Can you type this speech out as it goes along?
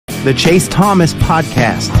the Chase Thomas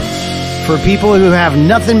Podcast, for people who have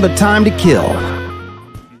nothing but time to kill.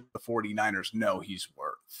 The 49ers know he's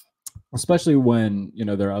worth. Especially when,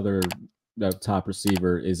 the top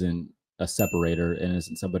receiver isn't a separator and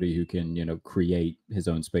isn't somebody who can, create his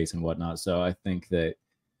own space and whatnot. So I think that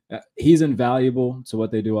he's invaluable to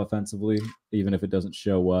what they do offensively, even if it doesn't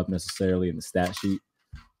show up necessarily in the stat sheet.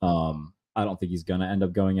 I don't think he's going to end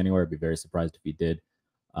up going anywhere. I'd be very surprised if he did.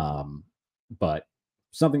 But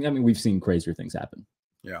we've seen crazier things happen.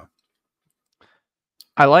 Yeah.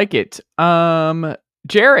 I like it.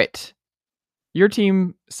 Jarrett, your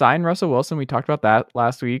team signed Russell Wilson. We talked about that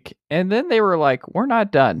last week. And then they were like, we're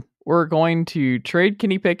not done. We're going to trade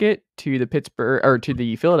Kenny Pickett to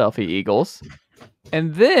the Philadelphia Eagles.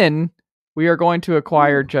 And then we are going to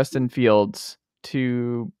acquire Justin Fields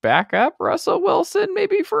to back up Russell Wilson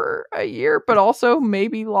maybe for a year, but also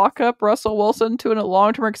maybe lock up Russell Wilson to a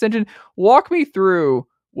long-term extension. Walk me through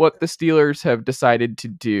what the Steelers have decided to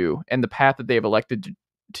do and the path that they've elected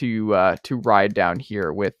to ride down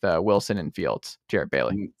here with Wilson and Fields. Jarrett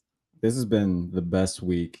Bailey. This has been the best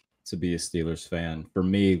week to be a Steelers fan for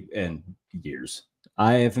me in years.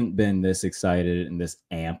 I haven't been this excited and this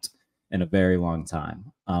amped in a very long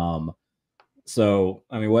time. What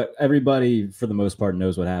everybody for the most part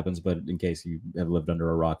knows what happens, but in case you have lived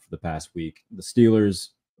under a rock for the past week, the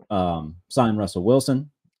Steelers signed Russell Wilson,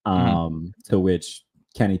 to which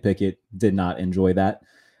Kenny Pickett did not enjoy that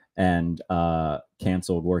and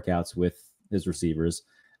canceled workouts with his receivers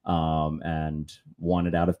and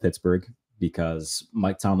wanted out of Pittsburgh because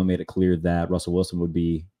Mike Tomlin made it clear that Russell Wilson would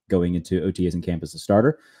be going into OTAs and camp as a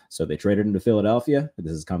starter. So they traded him to Philadelphia.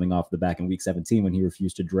 This is coming off the back in week 17 when he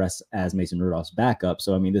refused to dress as Mason Rudolph's backup.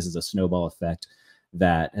 So, this is a snowball effect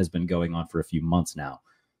that has been going on for a few months now.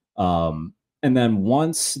 And then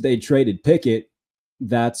once they traded Pickett,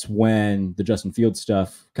 that's when the Justin Fields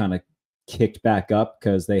stuff kind of kicked back up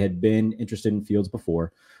because they had been interested in Fields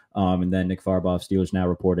before. And then Nick Farbaugh, Steelers now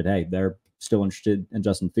reported, hey, they're still interested in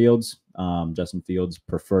Justin Fields. Justin Fields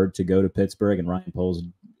preferred to go to Pittsburgh, and Ryan Poles,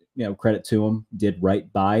 credit to him, did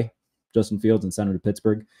right by Justin Fields and sent him to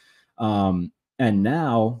Pittsburgh. And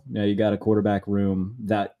now, you got a quarterback room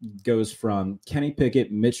that goes from Kenny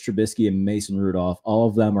Pickett, Mitch Trubisky, and Mason Rudolph. All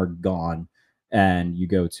of them are gone. And you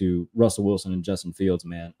go to Russell Wilson and Justin Fields,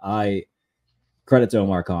 man. I credit to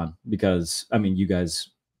Omar Khan because, you guys,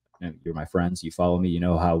 you're my friends. You follow me. You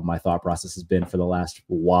know how my thought process has been for the last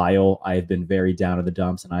while. I've been very down in the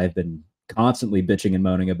dumps, and I've been constantly bitching and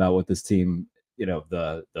moaning about what this team,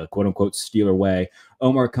 the quote unquote Steeler way.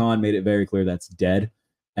 Omar Khan made it very clear that's dead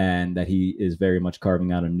and that he is very much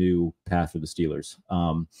carving out a new path for the Steelers.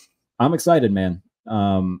 I'm excited, man.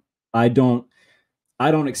 I don't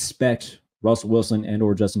expect Russell Wilson and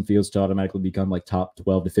or Justin Fields to automatically become like top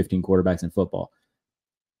 12 to 15 quarterbacks in football.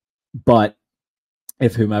 But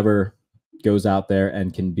if whomever goes out there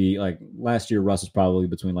and can be like last year, Russ is probably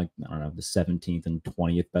between the 17th and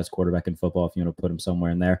 20th best quarterback in football. If you want to put him somewhere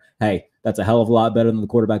in there, hey, that's a hell of a lot better than the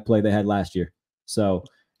quarterback play they had last year. So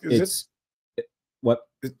is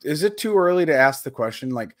it too early to ask the question?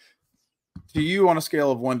 Like, to you on a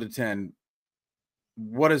scale of 1 to 10,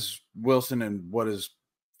 what is Wilson and what is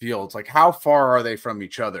Fields? Like, how far are they from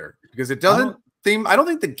each other? Because it doesn't seem, I don't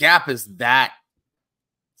think the gap is that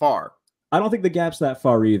far. I don't think the gap's that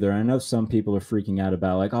far either. I know some people are freaking out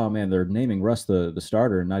about like, oh man, they're naming Russ the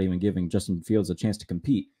starter and not even giving Justin Fields a chance to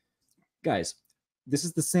compete. Guys, this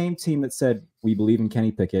is the same team that said, we believe in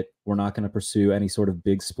Kenny Pickett. We're not going to pursue any sort of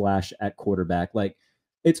big splash at quarterback. Like,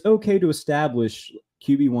 it's okay to establish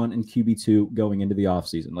QB1 and QB2 going into the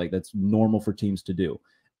offseason. Like, that's normal for teams to do.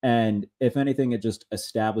 And if anything, it just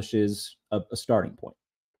establishes a starting point.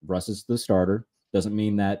 Russ is the starter. Doesn't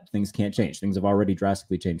mean that things can't change. Things have already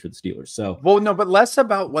drastically changed for the Steelers. So, well, no, but less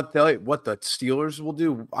about what the Steelers will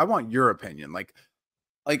do. I want your opinion. Like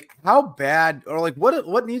how bad or like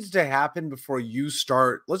what needs to happen before you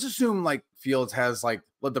start? Let's assume like Fields has like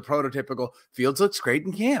what the prototypical Fields looks great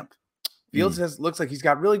in camp. Fields looks like he's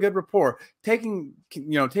got really good rapport, taking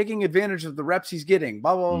advantage of the reps he's getting.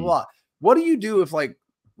 Blah blah blah blah. What do you do if like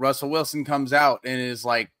Russell Wilson comes out and is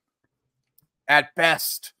like at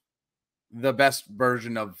best the best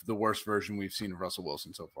version of the worst version we've seen of Russell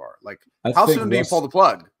Wilson so far? Like, how soon do you pull the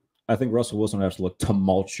plug? I think Russell Wilson would have to look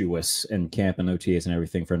tumultuous in camp and OTAs and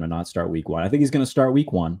everything for him to not start week 1. I think he's going to start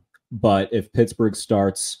week 1, but if Pittsburgh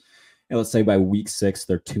starts, let's say by week 6,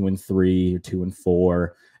 they're 2-3 or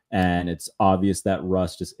 2-4, and it's obvious that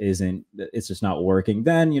Russ just it's just not working,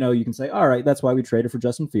 then, you can say, all right, that's why we traded for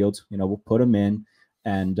Justin Fields. We'll put him in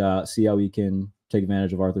and see how he can take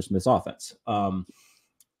advantage of Arthur Smith's offense. And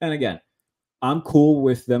again, I'm cool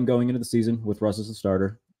with them going into the season with Russ as a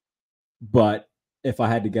starter. But if I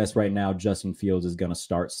had to guess right now, Justin Fields is going to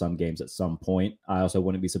start some games at some point. I also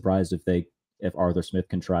wouldn't be surprised if Arthur Smith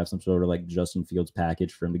contrives some sort of like Justin Fields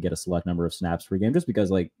package for him to get a select number of snaps per game, just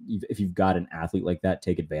because like if you've got an athlete like that,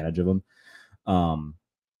 take advantage of him.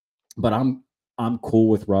 But I'm cool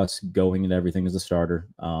with Russ going into everything as a starter.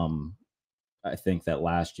 I think that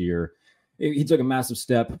last year he took a massive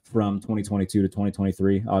step from 2022 to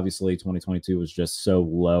 2023. Obviously, 2022 was just so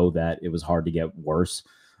low that it was hard to get worse.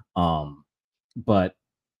 But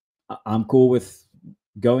I'm cool with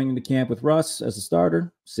going into camp with Russ as a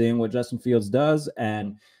starter, seeing what Justin Fields does.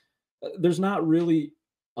 And there's not really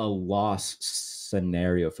a loss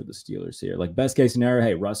scenario for the Steelers here. Like best case scenario,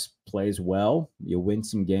 hey, Russ plays well, you win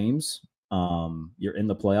some games. You're in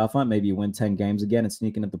the playoff hunt. Maybe you win 10 games again and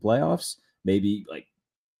sneak into the playoffs. Maybe like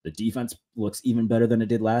the defense looks even better than it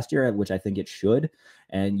did last year, which I think it should.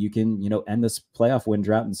 And you can, end this playoff win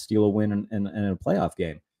drought and steal a win in a playoff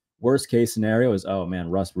game. Worst case scenario is, oh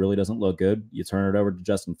man, Russ really doesn't look good. You turn it over to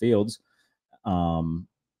Justin Fields. And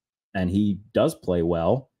he does play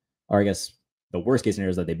well. Or I guess the worst case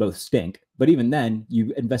scenario is that they both stink. But even then,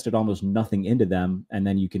 you invested almost nothing into them, and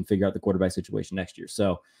then you can figure out the quarterback situation next year.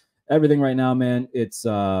 So everything right now, man, it's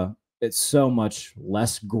so much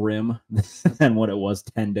less grim than what it was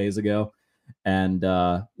 10 days ago. And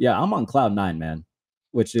I'm on cloud 9, man,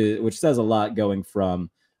 which says a lot, going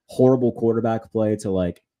from horrible quarterback play to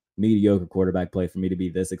like mediocre quarterback play for me to be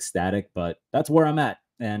this ecstatic. But that's where I'm at,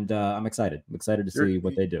 and I'm excited. I'm excited to see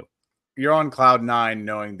what they do. You're on cloud 9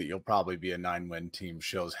 knowing that you'll probably be a 9-win team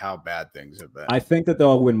shows how bad things have been. I think that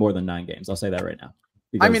they'll win more than 9 games. I'll say that right now.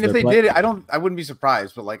 I mean, if they did it, I wouldn't be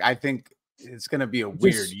surprised, but like, I think it's going to be a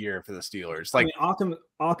weird year for the Steelers. Like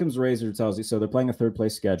Occam's razor tells you, so they're playing a third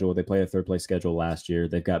place schedule. They played a third place schedule last year.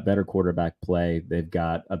 They've got better quarterback play. They've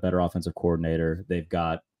got a better offensive coordinator. They've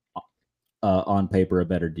got on paper a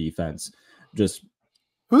better defense. Just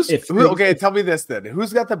okay, tell me this then.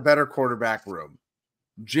 Who's got the better quarterback room?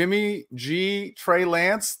 Jimmy G, Trey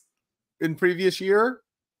Lance in previous year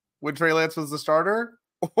when Trey Lance was the starter,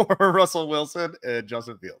 or Russell Wilson and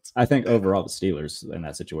Justin Fields? I think overall the Steelers in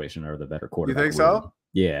that situation are the better quarterback. You think room. so?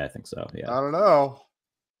 Yeah, I think so. Yeah. I don't know.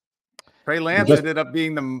 Trey Lance ended up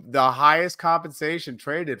being the highest compensation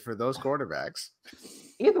traded for those quarterbacks.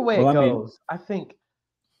 Either way it goes, I think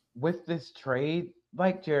with this trade,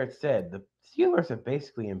 like Jarrett said, the Steelers have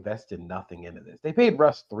basically invested nothing into this. They paid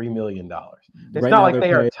Russ $3 million. It's not like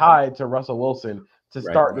they are tied to Russell Wilson to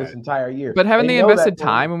start this entire year. But haven't they invested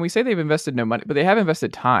time? When we say they've invested no money, but they have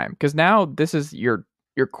invested time, because now this is your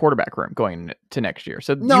quarterback room going to next year.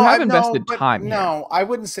 So you have invested time. No, I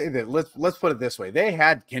wouldn't say that. Let's put it this way. They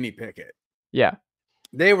had Kenny Pickett. Yeah.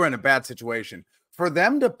 They were in a bad situation. For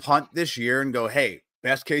them to punt this year and go, hey,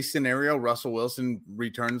 best case scenario, Russell Wilson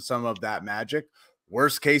returns some of that magic.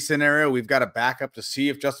 Worst case scenario, we've got a backup to see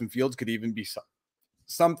if Justin Fields could even be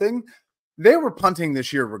something. They were punting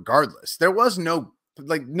this year regardless. There was no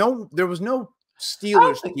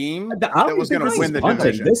Steelers team that was going to win the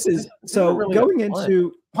division. This is so really going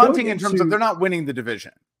into punting in terms of they're not winning the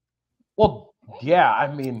division. Well, yeah,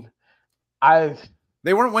 I mean,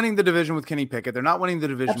 they weren't winning the division with Kenny Pickett. They're not winning the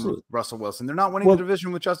division with Russell Wilson. They're not winning the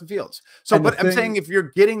division with Justin Fields. So, but I'm saying if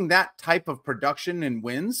you're getting that type of production and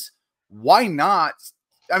wins, why not?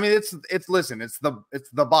 I mean, it's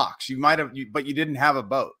the box. You might have, but you didn't have a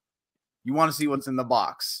boat. You want to see what's in the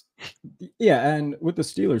box. Yeah, and with the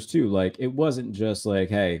Steelers too, like it wasn't just like,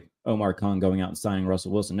 hey, Omar Khan going out and signing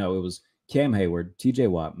Russell Wilson. No, it was Cam Hayward, TJ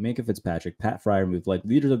Watt, Minka Fitzpatrick, Pat Freiermuth, like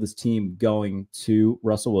leaders of this team going to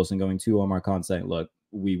Russell Wilson, going to Omar Khan saying, look,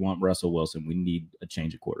 we want Russell Wilson. We need a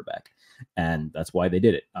change of quarterback. And that's why they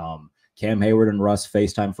did it. Cam Hayward and Russ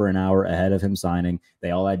FaceTime for an hour ahead of him signing.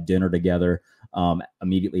 They all had dinner together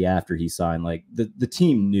immediately after he signed. Like the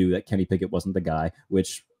team knew that Kenny Pickett wasn't the guy,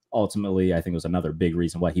 which ultimately I think was another big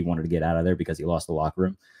reason why he wanted to get out of there, because he lost the locker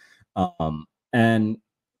room. And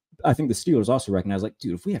I think the Steelers also recognize, like,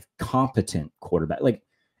 dude, if we have competent quarterback, like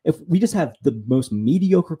if we just have the most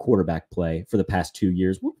mediocre quarterback play for the past 2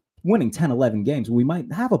 years, we're winning 10, 11 games. We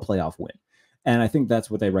might have a playoff win. And I think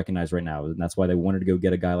that's what they recognize right now. And that's why they wanted to go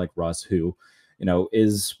get a guy like Russ, who,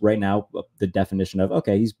 is right now the definition of,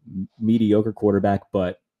 okay, he's mediocre quarterback,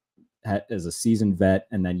 but as a seasoned vet.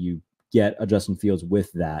 And then you get a Justin Fields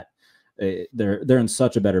with that. They're in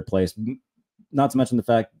such a better place. Not to mention the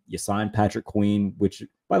fact you signed Patrick Queen, which,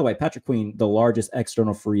 by the way, Patrick Queen, the largest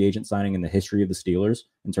external free agent signing in the history of the Steelers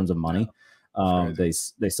in terms of money. They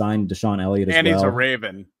signed Deshaun Elliott as well. And he's a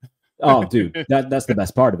Raven. Oh, dude, that's the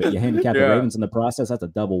best part of it. You handicap the Ravens in the process. That's a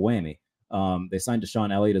double whammy. They signed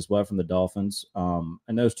Deshaun Elliott as well from the Dolphins.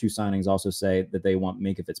 And those two signings also say that they want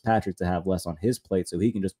Minkah Fitzpatrick to have less on his plate so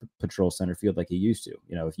he can just patrol center field like he used to.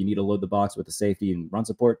 You know, if you need to load the box with the safety and run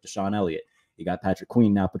support, Deshaun Elliott. You got Patrick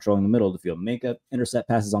Queen now patrolling the middle of the field. Minkah intercept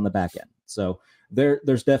passes on the back end. So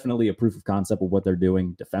there's definitely a proof of concept of what they're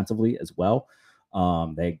doing defensively as well.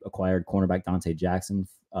 They acquired cornerback Dante Jackson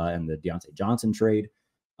in the Deontay Johnson trade.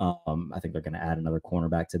 I think they're going to add another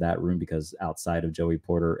cornerback to that room because outside of Joey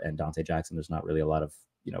Porter and Dante Jackson, there's not really a lot of,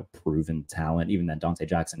 you know, proven talent. Even then, Dante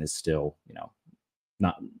Jackson is still, you know,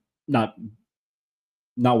 not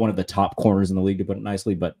one of the top corners in the league, to put it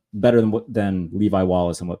nicely, but better than Levi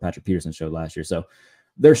Wallace and what Patrick Peterson showed last year. So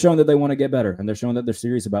they're showing that they want to get better, and they're showing that they're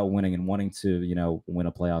serious about winning and wanting to, you know, win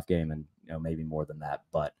a playoff game, and, you know, maybe more than that.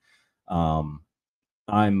 But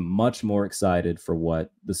I'm much more excited for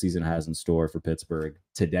what the season has in store for Pittsburgh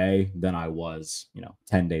today than I was, you know,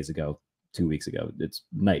 10 days ago, 2 weeks ago. It's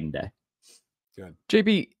night and day. Good.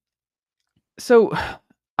 JB, so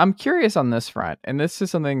I'm curious on this front, and this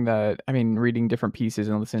is something that, I mean, reading different pieces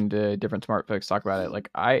and listening to different smart folks talk about it, like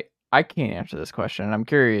I can't answer this question, and I'm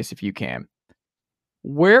curious if you can.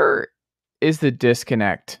 Where is the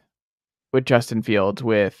disconnect with Justin Fields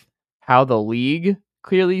with how the league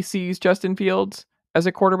clearly sees Justin Fields as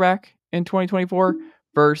a quarterback in 2024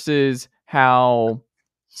 versus how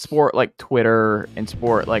sport like Twitter and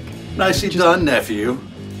sport like... Nicely done, nephew.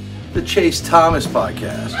 The Chase Thomas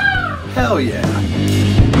podcast. Hell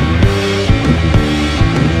yeah.